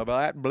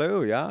 Labatt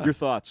Blue, yeah. Your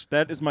thoughts?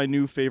 That is my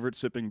new favorite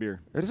sipping beer.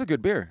 It is a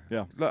good beer.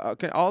 Yeah.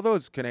 All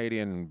those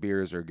Canadian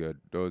beers are good.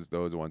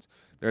 Those ones.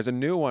 There's a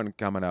new one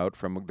coming out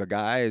from the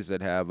guys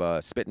that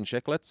have Spittin'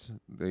 Chicklets,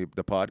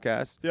 the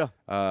podcast. Yeah.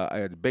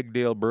 It's Big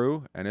Deal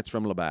Brew, and it's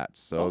from Labatt's.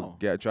 So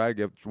try to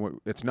give.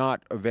 It's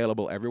not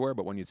available everywhere,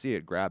 but when you see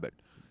it, grab it.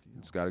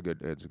 It's gonna.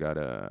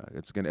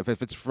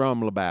 If it's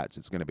from Labatt's,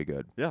 it's gonna be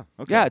good. Yeah.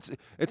 Okay. Yeah.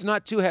 It's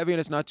not too heavy and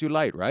it's not too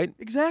light, right?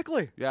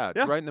 Exactly. Yeah.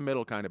 It's right in the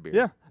middle kind of beer.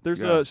 Yeah.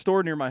 There's a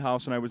store near my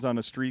house, and I was on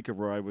a streak of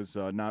where I was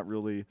not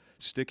really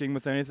sticking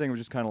with anything. I was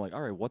just kind of like,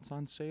 all right, what's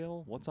on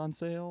sale? What's on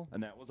sale?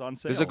 And that was on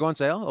sale. Does it go on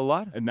sale a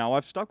lot? And now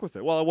I've stuck with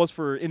it. Well, it was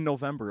in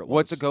November.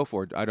 What's it go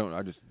for? I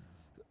just.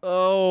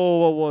 Oh,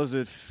 what was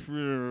it?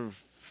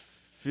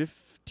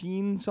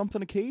 15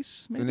 something a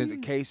case, maybe? And the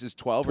case is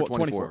 12 or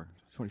 24?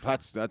 24.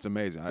 That's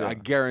amazing. Yeah. I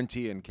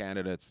guarantee in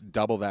Canada it's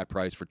double that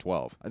price for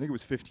 12. I think it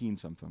was 15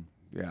 something.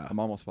 Yeah. I'm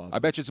almost positive. I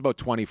bet you it's about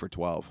 20 for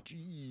 12.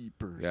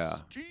 Jeepers. Yeah.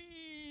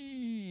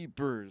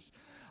 Jeepers.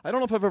 I don't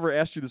know if I've ever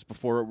asked you this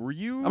before. Were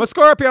you... I'm a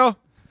Scorpio.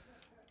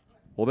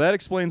 Well, that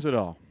explains it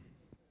all.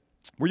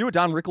 Were you a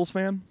Don Rickles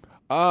fan?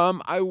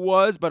 I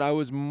was, but I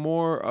was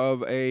more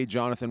of a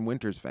Jonathan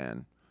Winters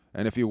fan.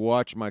 And if you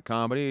watch my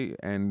comedy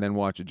and then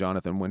watch a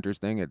Jonathan Winters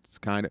thing, it's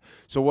kind of...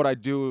 So what I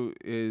do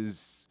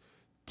is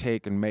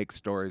take and make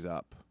stories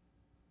up.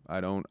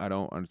 I don't.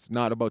 It's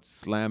not about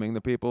slamming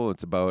the people.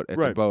 It's about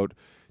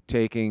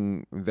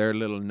taking their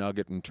little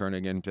nugget and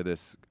turning into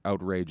this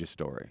outrageous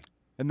story.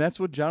 And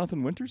that's what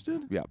Jonathan Winters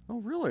did? Yeah. Oh,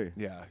 really?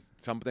 Yeah.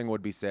 Something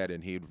would be said,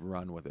 and he'd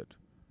run with it.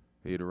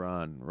 He'd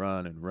run,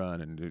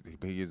 and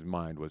his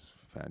mind was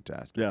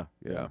fantastic.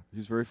 Yeah.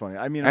 He's very funny.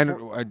 I mean, and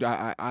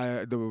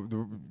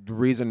the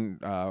reason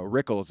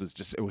Rickles is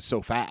just it was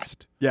so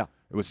fast. Yeah.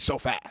 It was so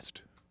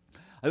fast.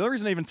 The only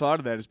reason I even thought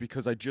of that is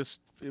because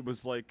it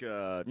was like,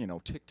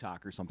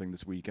 TikTok or something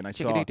this week, and I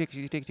saw...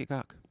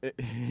 Tick-tock.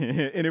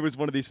 And it was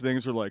one of these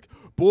things where like,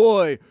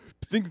 boy,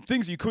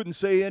 things you couldn't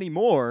say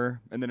anymore.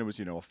 And then it was,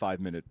 a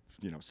 5-minute,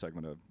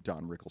 segment of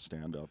Don Rickles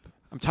stand-up.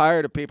 I'm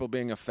tired of people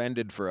being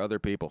offended for other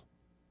people.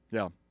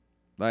 Yeah.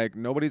 Like,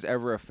 nobody's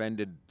ever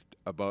offended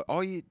about,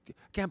 you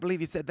can't believe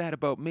you said that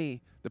about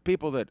me. The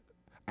people that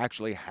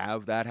actually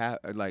have that,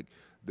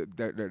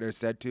 they're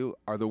said to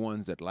are the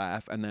ones that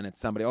laugh, and then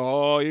it's somebody,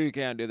 you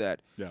can't do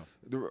that. Yeah.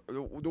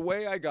 The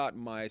way I got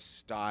my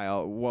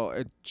style, well,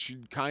 it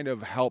should kind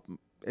of help.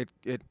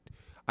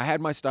 I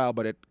had my style,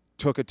 but it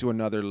took it to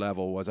another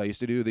level. I used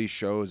to do these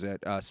shows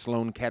at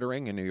Sloan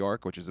Kettering in New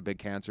York, which is a big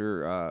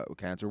cancer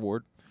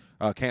ward,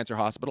 cancer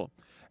hospital,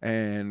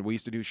 and we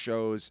used to do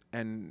shows,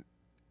 and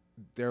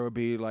there would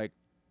be like,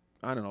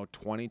 I don't know,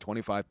 20,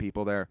 25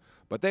 people there,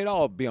 but they'd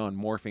all be on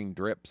morphine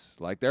drips.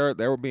 Like there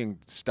were being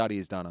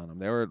studies done on them.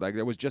 They were like,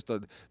 there was just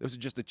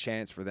a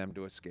chance for them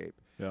to escape.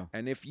 Yeah.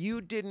 And if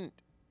you didn't,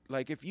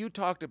 if you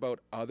talked about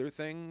other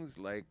things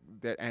like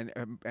that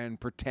and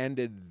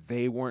pretended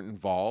they weren't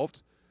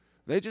involved,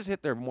 they just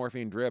hit their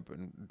morphine drip,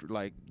 and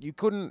you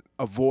couldn't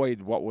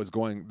avoid what was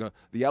going.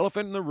 The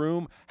elephant in the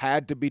room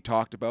had to be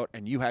talked about,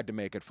 and you had to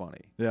make it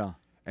funny. Yeah.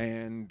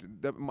 And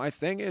my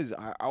thing is,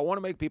 I want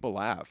to make people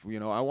laugh.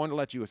 I want to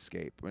let you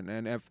escape.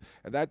 And if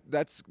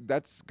that's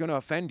gonna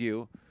offend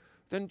you,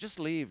 then just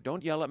leave.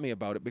 Don't yell at me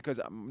about it, because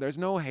there's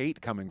no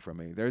hate coming from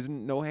me. There's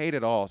no hate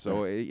at all.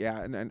 So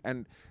yeah,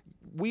 and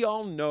we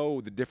all know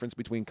the difference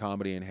between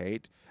comedy and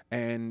hate.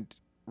 And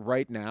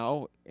right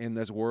now in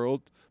this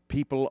world,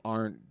 people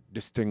aren't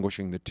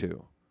distinguishing the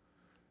two.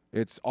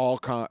 It's all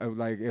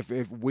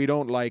if we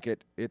don't like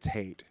it, it's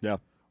hate. Yeah.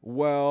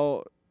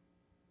 Well,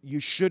 you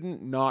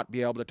shouldn't not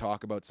be able to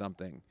talk about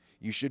something.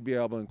 You should be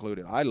able to include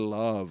it. I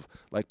love,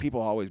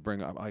 people always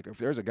bring up, if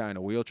there's a guy in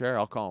a wheelchair,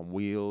 I'll call him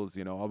Wheels,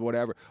 or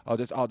whatever. I'll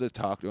just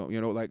talk to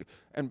him,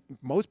 and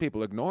most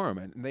people ignore him,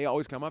 and they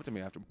always come up to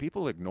me after.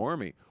 People ignore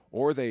me,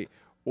 or they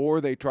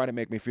try to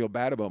make me feel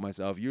bad about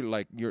myself. You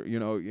don't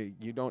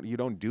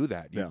do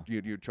that.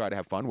 You try to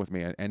have fun with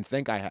me and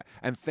think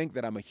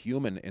that I'm a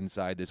human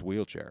inside this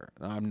wheelchair.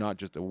 I'm not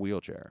just a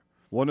wheelchair.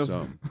 One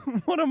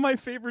of my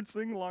favorites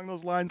thing along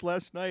those lines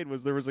last night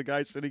was there was a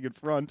guy sitting in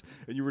front,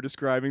 and you were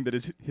describing that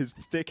his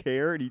thick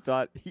hair, and he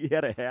thought he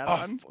had a hat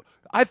on.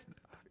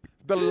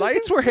 The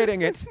lights were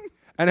hitting it,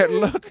 and it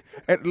looked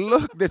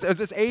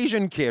this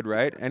Asian kid,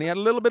 right? And he had a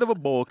little bit of a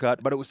bowl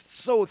cut, but it was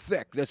so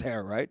thick, this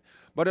hair, right?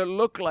 But it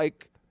looked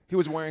like he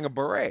was wearing a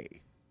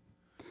beret.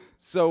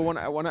 So when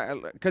I,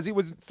 because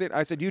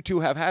I said, you two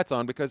have hats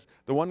on, because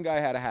the one guy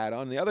had a hat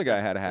on, the other guy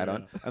had a hat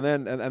on, and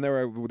then and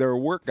there were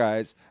work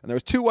guys, and there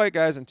was 2 white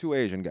guys and 2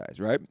 Asian guys,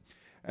 right?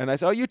 And I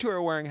said, oh, you two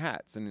are wearing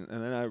hats, and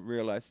then I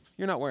realized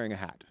you're not wearing a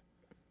hat,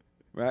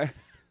 right?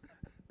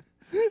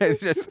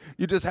 It's just,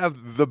 you just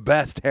have the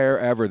best hair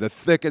ever, the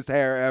thickest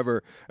hair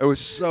ever. It was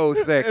so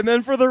thick. And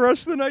then for the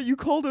rest of the night, you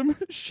called him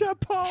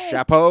Chapeau.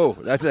 Chapeau.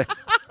 That's it.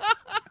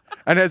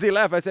 And as he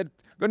left, I said,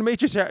 "Good to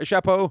meet you,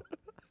 Chapeau."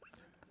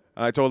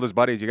 I told his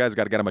buddies, "You guys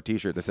got to get him a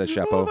T-shirt that says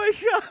Chapeau." Oh my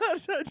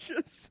God! I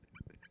just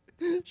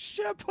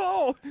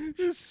Chapeau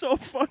is so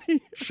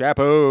funny.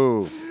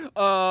 Chapeau.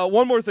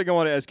 One more thing I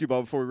want to ask you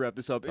about before we wrap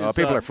this up is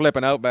People are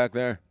flipping out back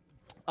there.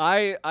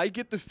 I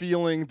get the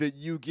feeling that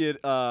you get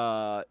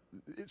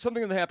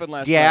something that happened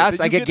last night. Gas.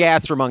 I get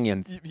gas from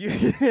onions.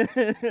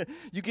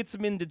 You get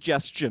some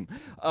indigestion.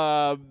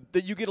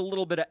 That you get a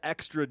little bit of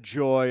extra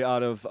joy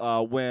out of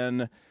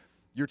when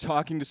you're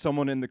talking to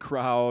someone in the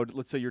crowd.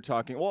 Let's say you're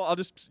talking. Well, I'll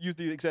just use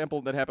the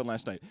example that happened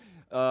last night.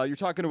 You're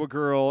talking to a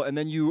girl, and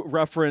then you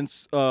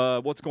reference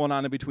what's going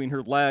on in between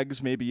her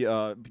legs, maybe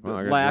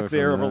lack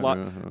there of a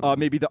lot,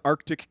 maybe the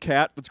Arctic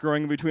cat that's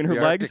growing in between her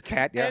legs. Arctic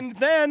cat, yeah.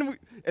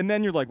 And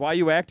then you're like, why are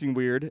you acting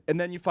weird? And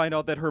then you find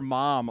out that her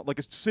mom, like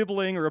a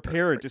sibling or a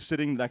parent, is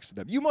sitting next to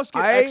them. You must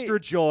get extra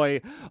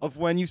joy of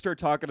when you start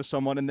talking to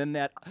someone, and then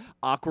that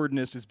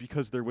awkwardness is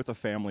because they're with a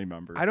family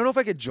member. I don't know if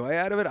I get joy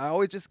out of it. I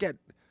always just get,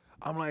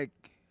 I'm like,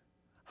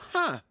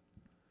 huh.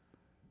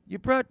 You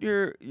brought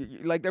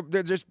like,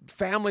 there's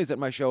families at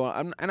my show,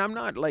 and I'm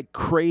not like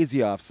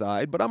crazy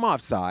offside, but I'm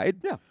offside.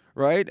 Yeah.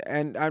 Right?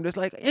 And I'm just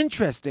like,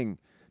 interesting.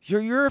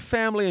 Your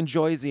family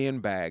enjoys Ian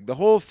Bagg, the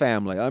whole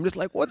family. I'm just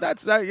like, what?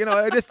 That's that,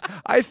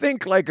 I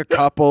think like a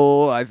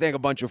couple. I think a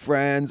bunch of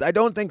friends. I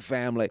don't think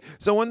family.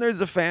 So when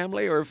there's a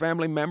family or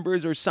family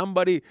members or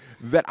somebody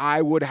that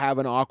I would have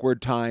an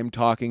awkward time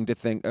talking to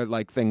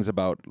things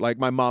about, like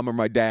my mom or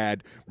my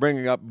dad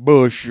bringing up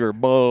Bush or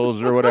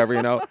Bulls or whatever,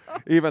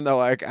 even though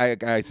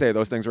I say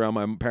those things around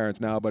my parents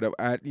now, but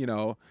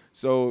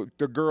so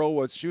the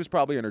girl she was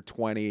probably in her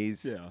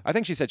 20s. Yeah. I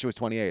think she said she was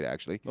 28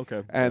 actually.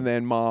 Okay. And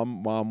then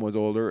mom was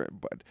older.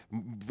 But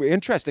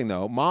interesting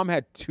though, mom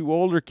had 2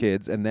 older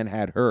kids and then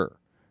had her.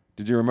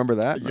 Did you remember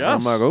that? Yes.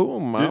 I'm like, oh,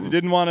 mom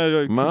didn't want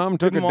to. Mom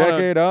took a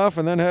decade off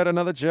and then had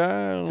another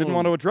child. Didn't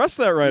want to address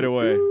that right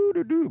away.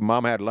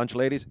 Mom had lunch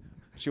ladies.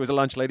 She was a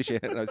lunch lady.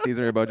 I was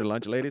teasing her about your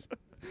lunch ladies.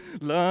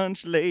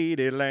 Lunch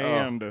lady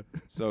land. Oh,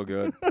 so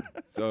good,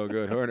 so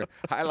good.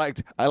 I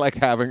liked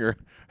having her.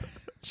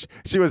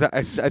 She was.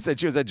 I said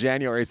she was at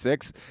January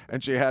 6th,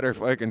 and she had her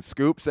fucking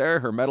scoops there,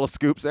 her metal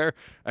scoops there,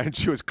 and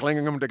she was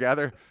clinging them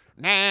together.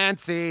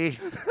 Nancy,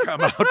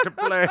 come out to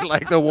play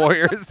like the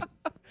Warriors.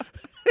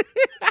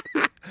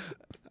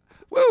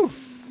 Woo!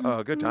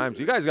 Oh, good times.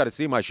 You guys got to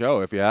see my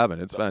show if you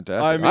haven't. It's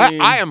fantastic.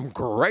 I am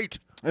great.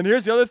 And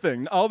here's the other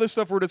thing: all this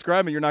stuff we're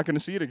describing, you're not going to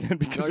see it again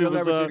because you'll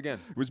never see it again.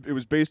 It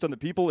was based on the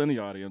people in the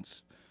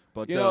audience,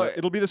 but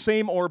it'll be the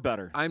same or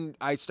better.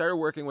 I started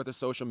working with a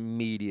social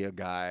media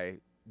guy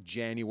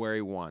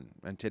January 1,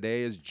 and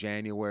today is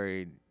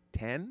January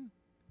 10.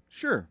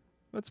 Sure,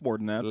 that's more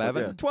than that.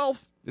 11, yeah.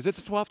 12. Is it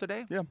the 12th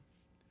today? Yeah.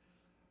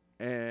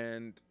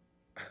 And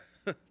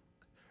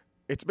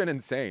it's been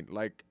insane.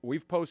 Like,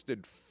 we've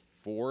posted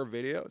 5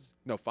 videos.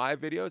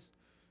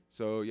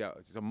 So yeah,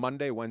 it's a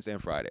Monday, Wednesday,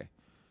 and Friday.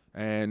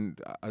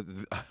 And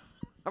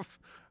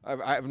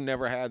I've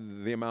never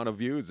had the amount of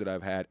views that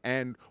I've had,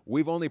 and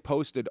we've only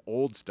posted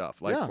old stuff,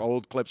 like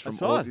old clips from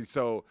old.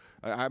 So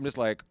I'm just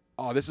like,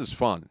 oh, this is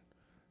fun.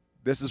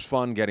 This is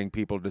fun getting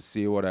people to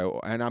see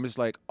and I'm just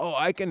like, oh,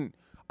 I can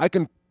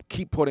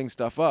keep putting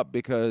stuff up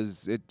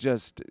because it's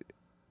just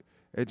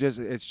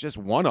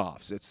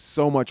one-offs. It's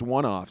so much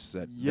one-offs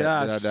that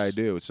I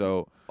do.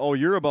 So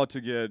you're about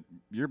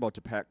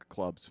to pack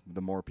clubs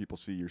the more people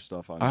see your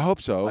stuff on. I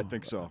hope so. I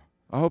think so.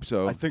 I hope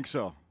so. I think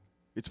so.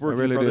 It's working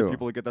really for other do.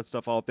 people to get that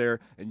stuff out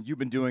there, and you've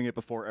been doing it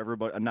before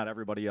everybody, not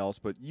everybody else,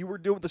 but you were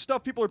doing the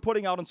stuff people are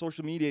putting out on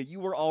social media. You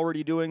were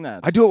already doing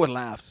that. I do it with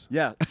laughs.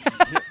 Yeah.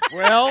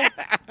 Well,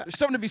 there's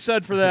something to be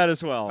said for that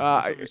as well.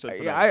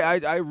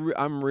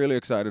 I'm really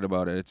excited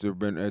about it. It's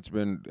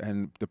been,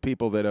 and the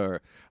people that are.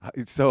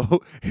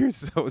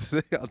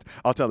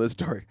 I'll tell this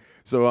story.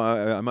 So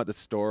I'm at the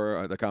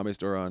store, the Comedy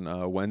Store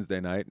on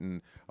Wednesday night,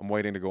 and I'm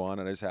waiting to go on,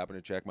 and I just happen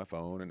to check my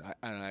phone, and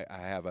I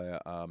have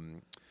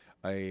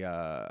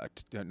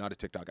not a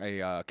TikTok,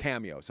 a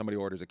Cameo. Somebody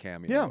orders a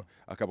Cameo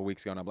a couple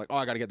weeks ago, and I'm like, oh,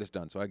 I got to get this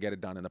done. So I get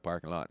it done in the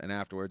parking lot. And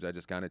afterwards, I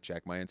just kind of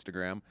check my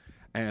Instagram,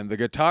 and the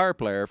guitar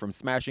player from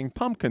Smashing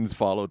Pumpkins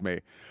followed me.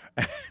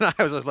 And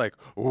I was just like,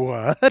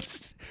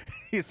 what?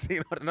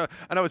 And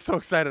I was so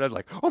excited. I was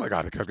like, oh my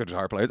God, the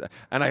guitar players.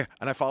 And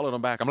I followed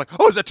him back. I'm like,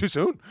 oh, is that too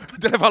soon?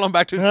 Did I follow him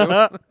back too soon?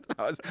 I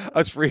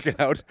was freaking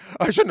out.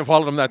 I shouldn't have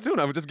followed him that soon.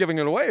 I was just giving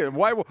it away. And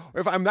why,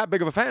 if I'm that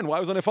big of a fan, why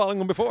wasn't I following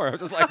him before? I was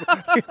just like,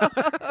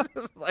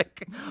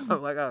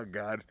 I'm like, oh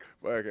God.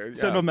 Okay, yeah.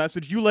 Send him a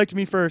message. You liked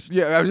me first.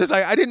 Yeah, I was just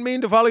like, I didn't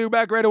mean to follow you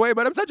back right away,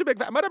 but I'm such a big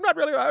fan. But I'm not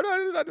really.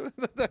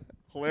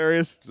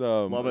 Hilarious.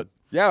 So, love it.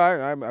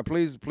 Yeah, I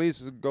please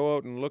go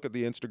out and look at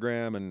the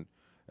Instagram and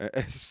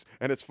it's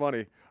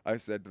funny. I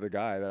said to the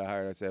guy that I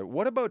hired, I said,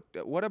 what about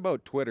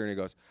Twitter? And he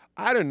goes,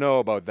 I don't know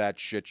about that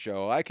shit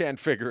show. I can't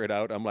figure it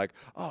out. I'm like,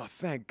 oh,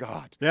 thank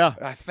God. Yeah.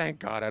 Thank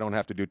God I don't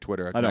have to do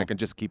Twitter. I know. I can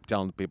just keep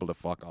telling people to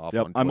fuck off.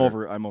 Yep, on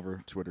Twitter. I'm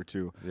over Twitter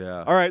too.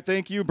 Yeah. All right,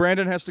 thank you.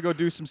 Brandon has to go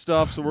do some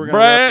stuff, so we're gonna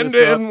wrap this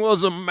up. Brandon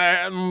was a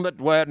man that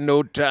had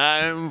no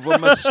time for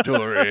my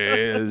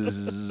stories.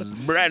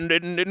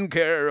 Brandon didn't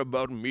care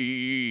about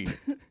me.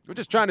 We're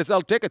just trying to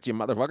sell tickets, you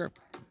motherfucker.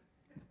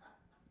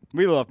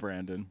 We love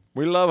Brandon.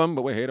 We love him,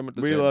 but we hate him at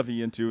the We same. love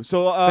Ian too.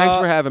 So Thanks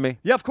for having me.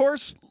 Yeah, of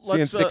course. See you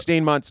in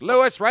 16 months.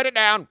 Lewis, write it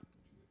down.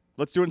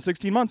 Let's do it in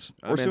 16 months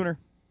or I'm in. sooner.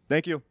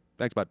 Thank you.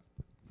 Thanks, bud.